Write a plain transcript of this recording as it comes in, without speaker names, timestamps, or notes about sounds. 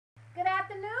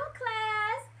afternoon,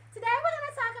 class. Today we're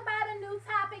going to talk about a new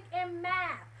topic in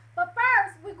math. But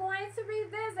first, we're going to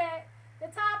revisit the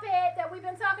topic that we've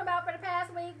been talking about for the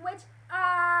past week, which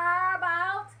are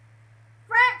about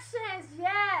fractions.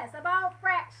 Yes, about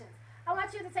fractions. I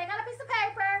want you to take out a piece of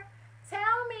paper.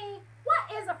 Tell me,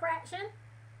 what is a fraction?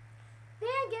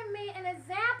 Then give me an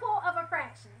example of a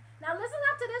fraction. Now listen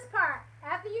up to this part.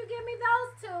 After you give me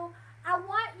those two, I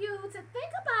want you to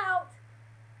think about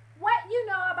what you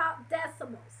know about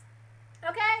decimals.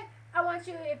 Okay? I want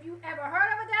you, if you ever heard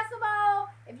of a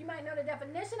decimal, if you might know the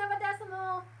definition of a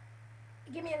decimal,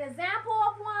 give me an example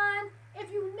of one. If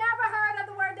you never heard of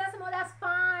the word decimal, that's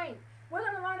fine. We're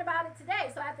going to learn about it today.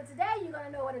 So after today, you're going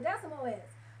to know what a decimal is.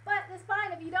 But it's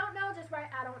fine. If you don't know, just write,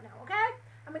 I don't know. Okay?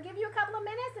 I'm going to give you a couple of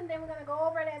minutes, and then we're going to go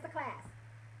over it as a class.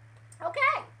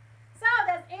 Okay. So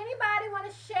does anybody want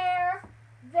to share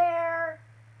their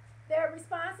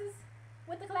responses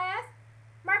with the class?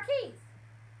 Marquise,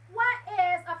 what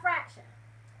is a fraction?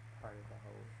 Part of the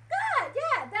whole. Good,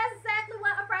 yeah, that's exactly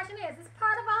what a fraction is. It's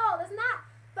part of a whole. It's not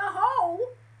the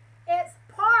whole. It's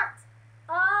part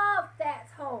of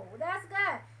that whole. That's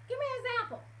good. Give me an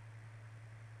example.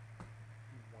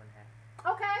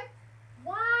 1/2. Okay,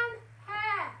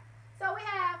 1/2. So we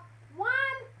have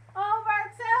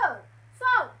 1/2.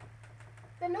 So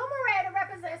the numerator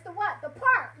represents the what? The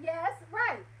part. Yes,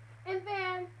 right. And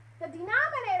then the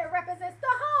denominator represents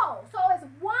the whole. So it's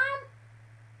 1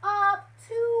 of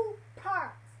 2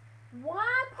 parts. 1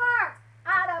 part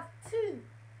out of 2.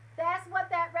 That's what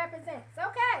that represents.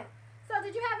 Okay. So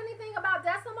did you have anything about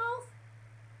decimals?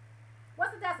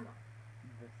 What's a decimal?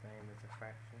 The same as a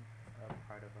fraction of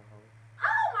part of a whole.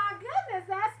 Oh my goodness,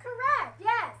 that's correct.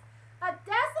 Yes. A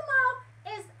decimal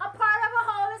is a part of a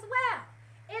whole as well.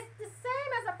 It's the same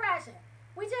as a fraction.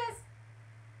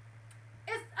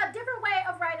 It's a different way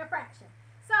of writing a fraction.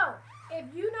 So, if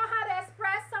you know how to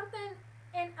express something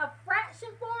in a fraction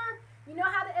form, you know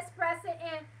how to express it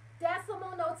in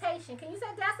decimal notation. Can you say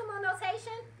decimal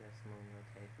notation? Decimal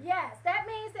notation. Yes, that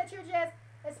means that you're just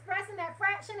expressing that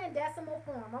fraction in decimal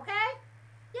form, okay?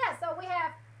 Yeah, so we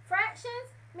have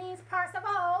fractions means parts of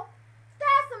a whole.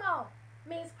 Decimal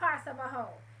means parts of a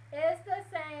whole. It's the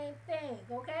same thing,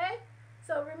 okay?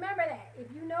 So remember that.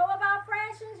 If you know about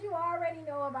fractions, you already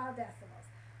know about decimals.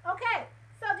 Okay,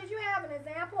 so did you have an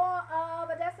example of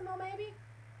a decimal maybe?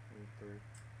 3.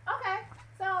 Okay,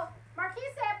 so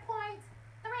Marquis said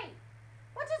 0.3,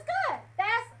 which is good.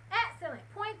 That's excellent.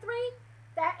 0.3,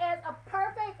 that is a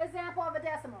perfect example of a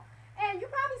decimal. And you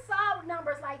probably saw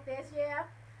numbers like this, yeah?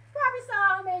 You probably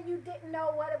saw them and you didn't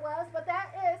know what it was, but that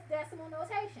is decimal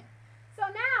notation. So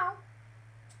now,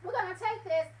 we're going to take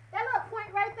this, that little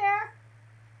point right there,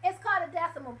 it's called a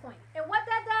decimal point. And what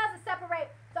that does is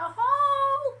separate the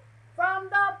whole from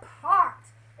the part.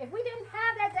 If we didn't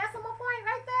have that decimal point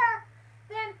right there,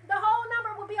 then the whole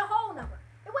number would be a whole number.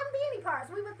 It wouldn't be any parts.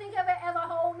 We would think of it as a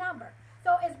whole number.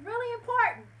 So it's really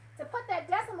important to put that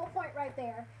decimal point right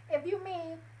there if you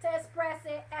mean to express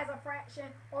it as a fraction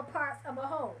or parts of a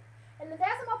whole. And the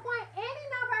decimal point, any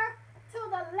number to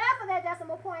the left of that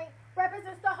decimal point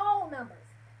represents the whole numbers,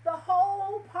 the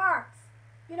whole parts,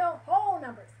 you know, whole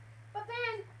numbers. But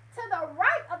then to the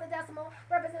right of the decimal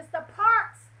represents the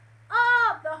parts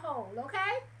of the whole,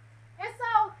 okay? And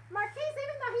so Marquise,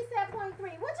 even though he said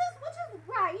 0.3, which is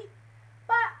right,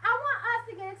 but I want us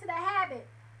to get into the habit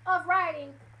of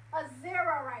writing a 0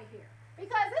 right here.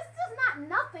 Because it's just not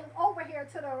nothing over here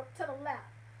to the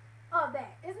left of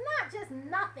that. It's not just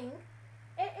nothing.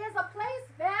 It is a place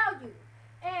value.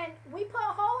 And we put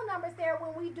whole numbers there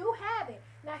when we do have it.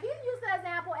 Now, he used the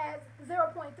example as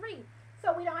 0.3,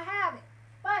 so we don't have it.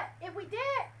 But if we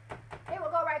did, it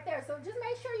will go right there. So just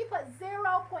make sure you put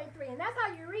 0.3, and that's how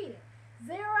you read it.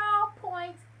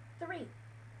 0.3.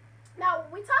 Now,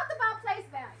 we talked about place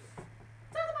values.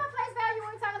 Talked about place value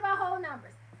when we talked about whole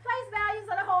numbers. Place values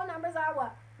of the whole numbers are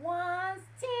what? Ones,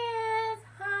 tens,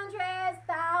 hundreds,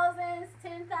 thousands,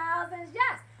 10,000s,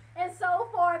 yes, and so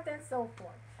forth and so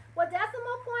forth. Well,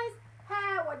 decimal points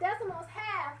have, or decimals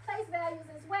have, place values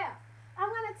as well. I'm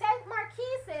going to take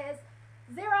Marquise's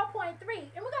 0.3,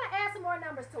 and we're going to add some more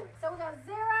numbers to it. So we got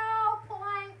 0.3.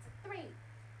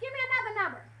 Give me another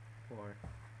number. 4.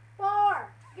 4.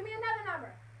 Give me another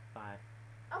number. 5.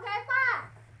 Okay,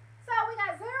 5. So we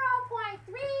got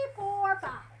 0.345.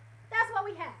 That's what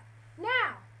we have.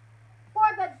 Now,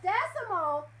 for the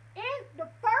decimal, in the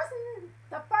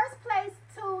first place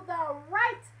to the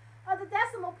right of the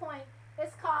decimal point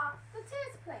is called the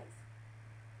tens place.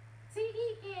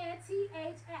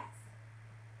 T-E-N-T-H-S.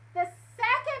 The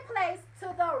second place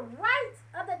to the right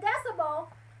of the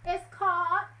decimal is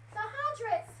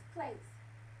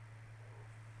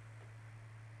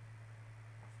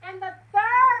And the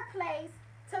third place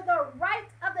to the right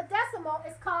of the decimal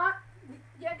is called,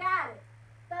 you got it,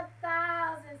 the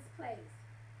thousands place.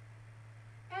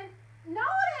 And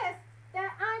notice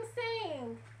that I'm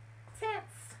saying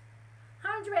tenths,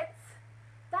 hundredths,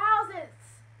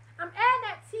 thousands. I'm adding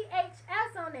that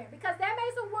THS on there because that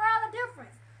makes a world of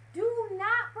difference. Do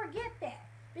not forget that,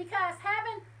 because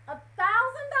having $1,000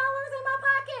 in my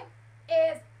pocket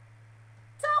is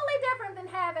totally different than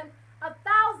having a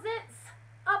thousandth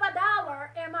of a dollar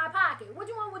in my pocket.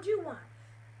 Which one would you want?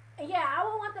 And yeah, I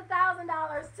would want the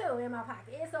 $1,000 too in my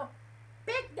pocket. It's a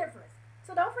big difference.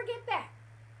 So don't forget that.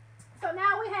 So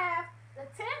now we have the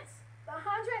tenths, the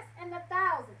hundredths, and the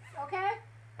thousands. Okay?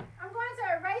 I'm going to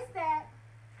erase that.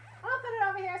 I'm going to put it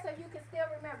over here so you can still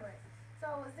remember it.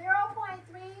 So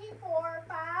 0.345,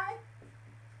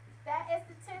 that is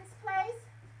the tenths place.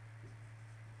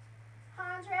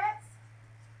 Hundredths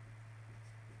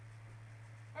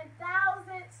and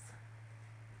thousandths.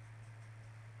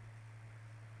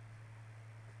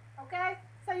 Okay?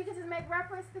 So you can just make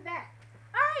reference to that.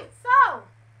 Alright, so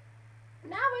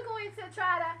now we're going to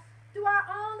try to do our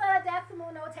own little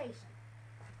decimal notation.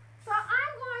 So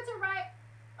I'm going to write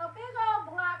a big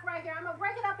old block right here. I'm going to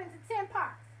break it up into 10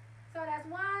 parts. So that's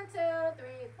 1, 2,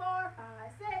 3, 4,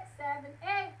 5, 6, 7,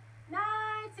 8, 9,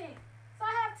 10. So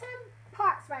I have 10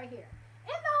 parts right here.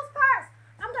 In those parts,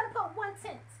 I'm going to put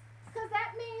 1/10, because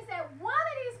that means that one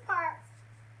of these parts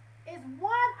is 1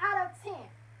 out of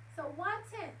 10. So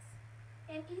 1/10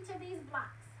 in each of these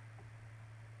blocks.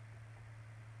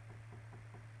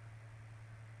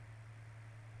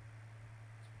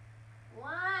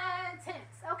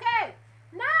 Okay,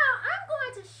 now I'm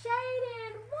going to shade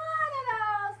in one of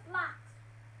those blocks.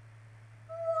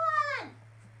 One.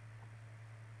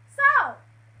 So,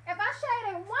 if I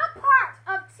shade in one part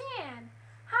of 10,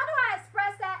 how do I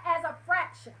express that as a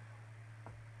fraction?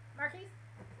 Marquise?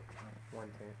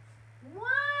 1/10.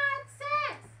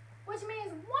 1/10, which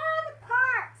means 1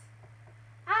 part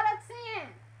out of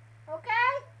 10.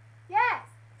 Okay? Yes.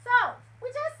 So, we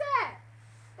just said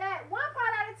that 1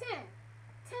 part out of 10,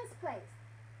 tenths place.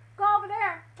 Go over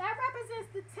there. That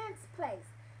represents the tenths place.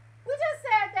 We just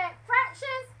said that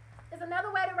fractions is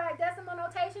another way to write decimal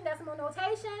notation. Decimal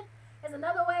notation is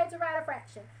another way to write a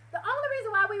fraction. The only reason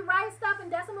why we write stuff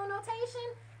in decimal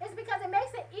notation is because it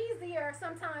makes it easier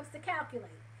sometimes to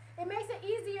calculate. It makes it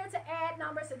easier to add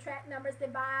numbers, subtract numbers,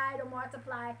 divide or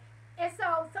multiply. And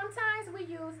so sometimes we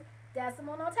use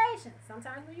decimal notation.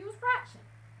 Sometimes we use fraction.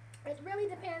 It really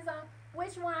depends on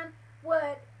which one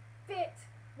would fit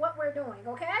what we're doing,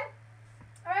 okay?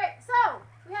 All right, so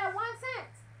we have 1/10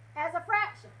 as a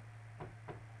fraction.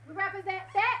 We represent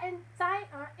that in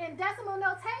decimal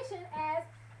notation as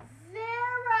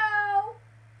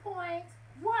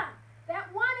 0.1.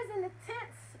 That 1 is in the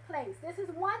tenths place. This is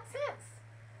 1/10.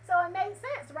 So it makes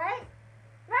sense, right?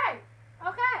 Right.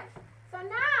 Okay. So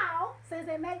now, since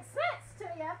it makes sense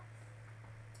to you,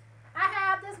 I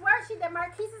have this worksheet that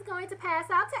Marquise is going to pass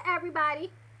out to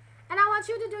everybody. And I want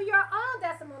you to do your own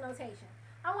decimal notation.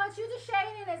 I want you to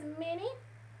shade in as many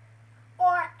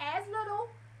or as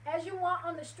little as you want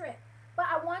on the strip. But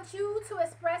I want you to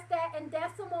express that in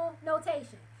decimal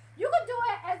notation. You could do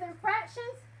it as in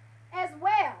fractions as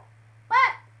well.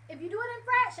 But if you do it in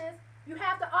fractions, you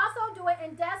have to also do it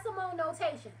in decimal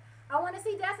notation. I want to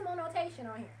see decimal notation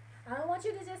on here. I don't want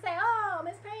you to just say, oh,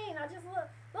 Miss Payne, I just look,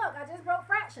 I just broke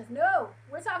fractions. No,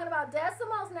 we're talking about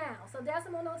decimals now. So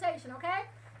decimal notation, okay?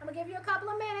 I'm going to give you a couple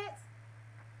of minutes.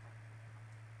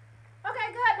 Okay,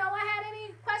 good. No one had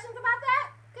any questions about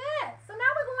that? Good. So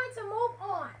now we're going to move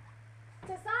on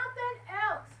to something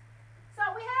else.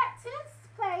 So we had tenths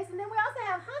place, and then we also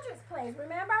have hundredths place,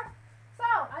 remember? So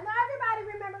I know everybody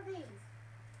remember these.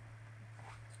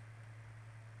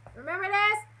 Remember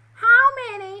this? How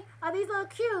many of these little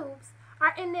cubes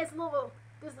are in this whole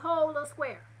little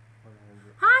square?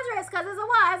 100. Hundreds, because it's a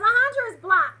what? It's a hundreds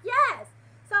block. Yes.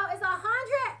 So it's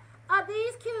 100 of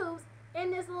these cubes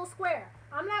in this little square.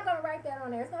 I'm not going to write that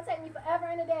on there. It's going to take me forever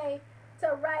in a day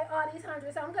to write all these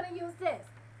hundreds. So I'm going to use this.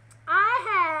 I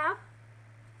have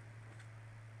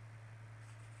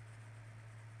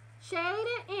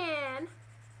shaded in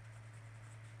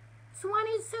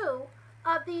 22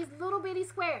 of these little bitty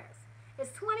squares.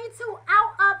 It's 22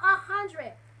 out of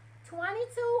 100.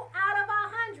 22 out of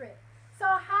 100. So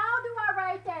how do I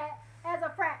write that as a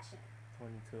fraction?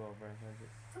 22 over 100.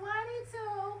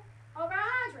 22 over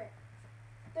 100.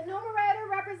 The numerator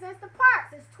represents the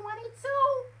parts. It's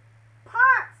 22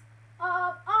 parts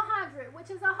of 100, which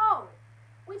is a whole.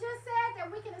 We just said that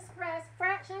we can express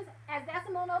fractions as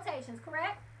decimal notations,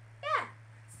 correct? Yeah.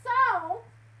 So,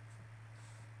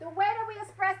 the way that we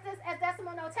express this as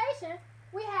decimal notation,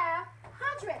 we have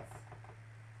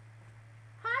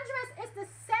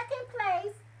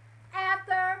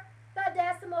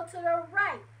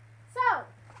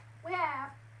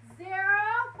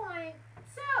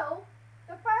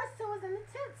in the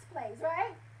tenths place,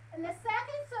 right? And the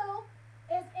second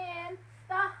 2 is in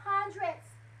the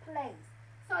hundredths place.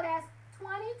 So that's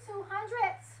 22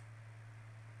 hundredths.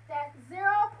 That's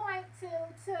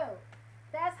 0.22.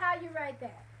 That's how you write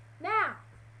that. Now,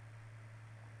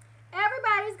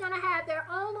 everybody's going to have their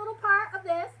own little part of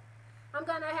this. I'm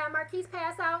going to have Marquise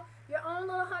pass out your own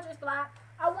little hundredths block.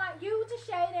 I want you to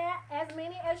shade that as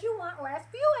many as you want or as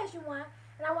few as you want.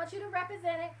 And I want you to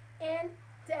represent it in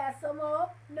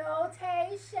decimal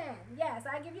notation. Yes,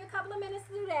 I'll give you a couple of minutes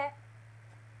to do that.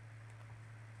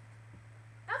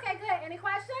 Okay, good. Any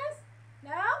questions?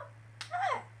 No?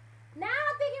 Good. Now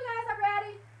I think you guys are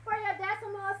ready for your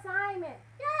decimal assignment.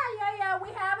 Yeah. We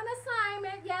have an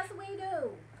assignment. Yes, we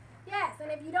do. Yes,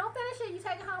 and if you don't finish it, you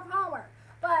take it home for homework.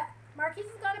 But Marquise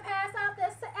is going to pass out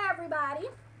this to everybody.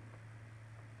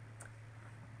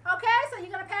 Okay, so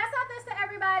you're going to pass out this to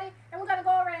everybody, and we're going to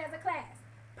go over it as a class.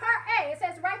 Part A, it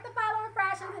says write the following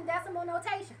fractions in decimal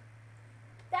notation.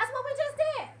 That's what we just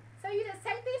did. So you just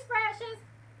take these fractions,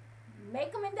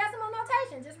 make them in decimal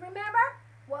notation. Just remember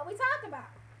what we talked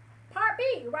about. Part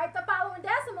B, write the following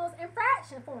decimals in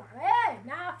fraction form. Hey,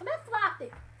 now I flip-flopped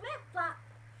it. Flip-flop.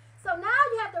 So now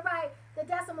you have to write the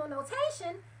decimal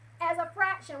notation as a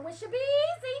fraction, which should be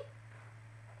easy.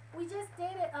 We just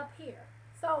did it up here.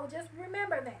 So just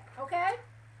remember that, okay?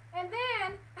 And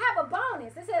then I have a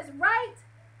bonus. It says write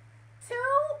 2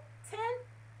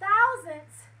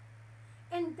 10,000ths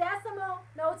in decimal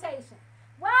notation.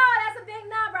 Wow, that's a big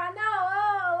number. I know.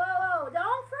 Oh.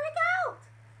 Don't freak out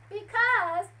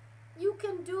because you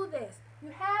can do this. You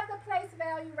have the place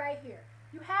value right here.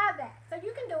 You have that. So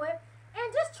you can do it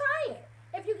and just try it.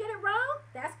 If you get it wrong,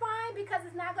 that's fine because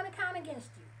it's not going to count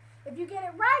against you. If you get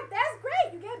it right, that's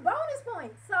great. You get bonus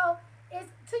points. So it's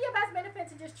to your best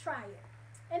benefit to just try it.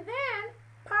 And then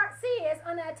part C is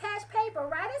on the attached paper,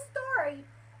 write a story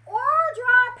or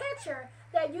draw a picture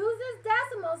that uses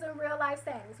decimals in real life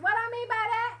settings. What I mean by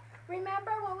that,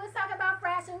 remember when we was talking about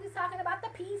fractions, we was talking about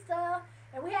the pizza,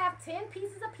 and we have 10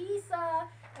 pieces of pizza,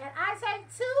 and I take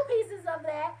 2 pieces of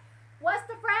that. What's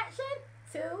the fraction?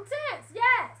 2 tenths.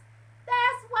 Yes,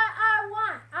 that's what I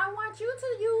want. I want you to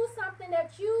use something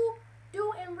that you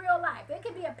do in real life. It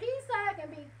could be a pizza, it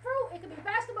can be fruit, it could be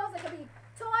vegetables, it could be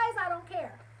toys, I don't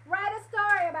care. Write a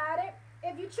story about it.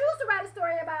 If you choose to write a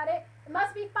story about it, it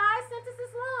must be 5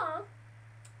 sentences long,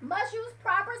 must use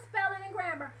proper spelling and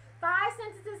grammar. 5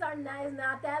 sentences is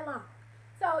not that long.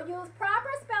 So use proper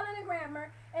spelling and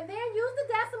grammar, and then use the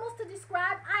decimals to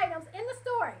describe items in the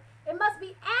story. It must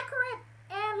be accurate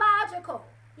and logical.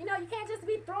 You know, you can't just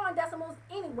be throwing decimals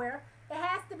anywhere. It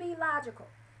has to be logical.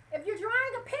 If you're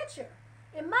drawing a picture,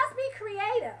 it must be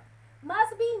creative,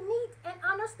 must be neat and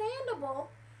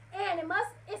understandable, and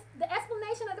the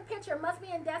explanation of the picture must be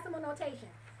in decimal notation.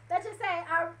 Let's just say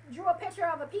I drew a picture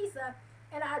of a pizza,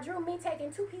 and I drew me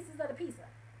taking 2 pieces of the pizza.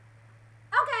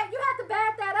 Okay, you have to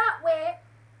back that up with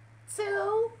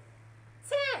 2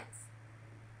 tenths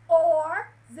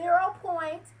or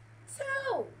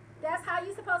 0.2. That's how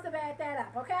you're supposed to back that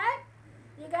up, okay?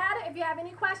 You got it? If you have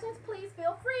any questions, please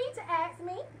feel free to ask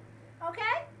me.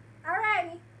 Okay?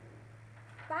 Alrighty.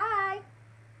 Bye.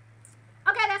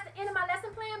 Okay, that's the end of my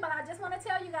lesson plan, but I just want to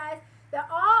tell you guys that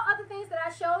all other things that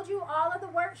I showed you, all of the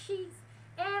worksheets,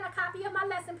 and a copy of my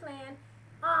lesson plan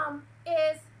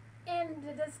is in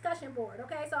the discussion board,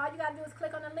 okay? So all you got to do is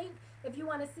click on the link if you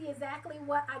want to see exactly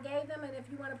what I gave them and if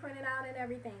you want to print it out and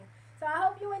everything. So I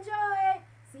hope you enjoy.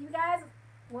 See you guys.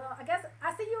 Well, I guess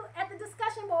I see you at the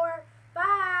discussion board.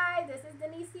 Bye.